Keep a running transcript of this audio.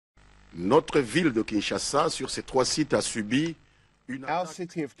Notre ville de Kinshasa, sur ces 3 sites, a subi Our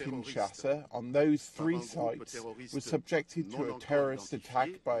city of Kinshasa, on those 3 sites, was subjected to a terrorist attack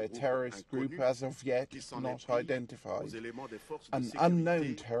by a terrorist group as of yet not identified. An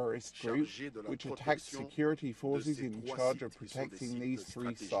unknown terrorist group which attacked security forces in charge of protecting these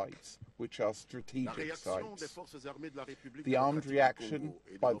 3 sites, which are strategic sites. The armed reaction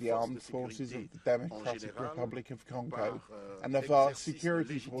by the armed forces of the Democratic Republic of Congo and of our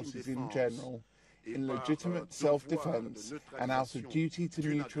security forces in general, in legitimate self-defense and out of duty to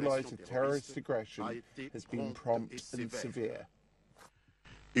neutralize a terrorist aggression, has been prompt and severe.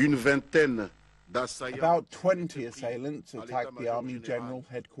 About 20 assailants attacked the Army General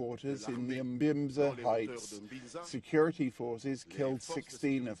Headquarters in the Mbimza Heights. Security forces killed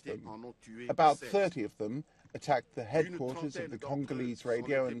 16 of them. About 30 of them attacked the headquarters of the Congolese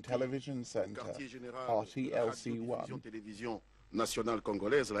Radio and Television Center, Party LC1.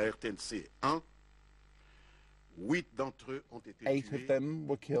 8 of them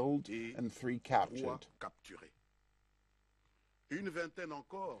were killed and 3 captured.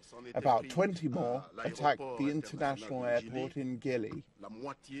 About 20 more attacked the international airport in Gili.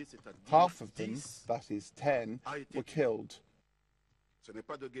 Half of them, that is 10, were killed.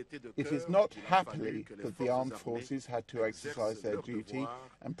 It is not happily that the armed forces had to exercise their duty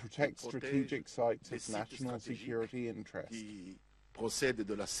and protect strategic sites of national security interest.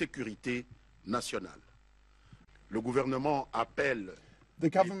 The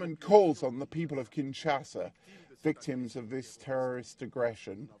government calls on the people of Kinshasa, victims of this terrorist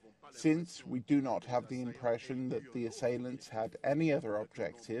aggression, since we do not have the impression that the assailants had any other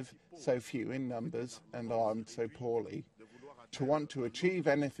objective, so few in numbers and armed so poorly, to want to achieve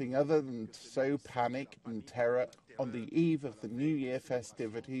anything other than to sow panic and terror on the eve of the New Year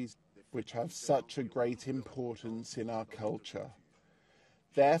festivities, which have such a great importance in our culture.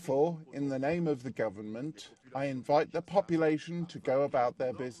 Therefore, in the name of the government, I invite the population to go about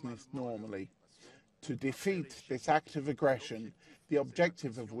their business normally, to defeat this act of aggression, the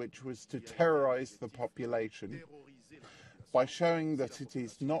objective of which was to terrorize the population. By showing that it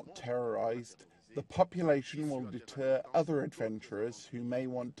is not terrorized, the population will deter other adventurers who may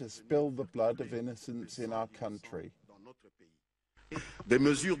want to spill the blood of innocents in our country.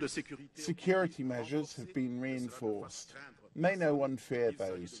 Security measures have been reinforced. May no one fear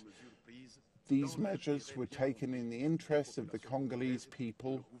those. These measures were taken in the interest of the Congolese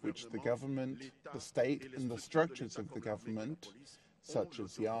people, which the government, the state and the structures of the government, such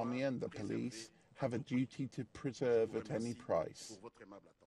as the army and the police, have a duty to preserve at any price.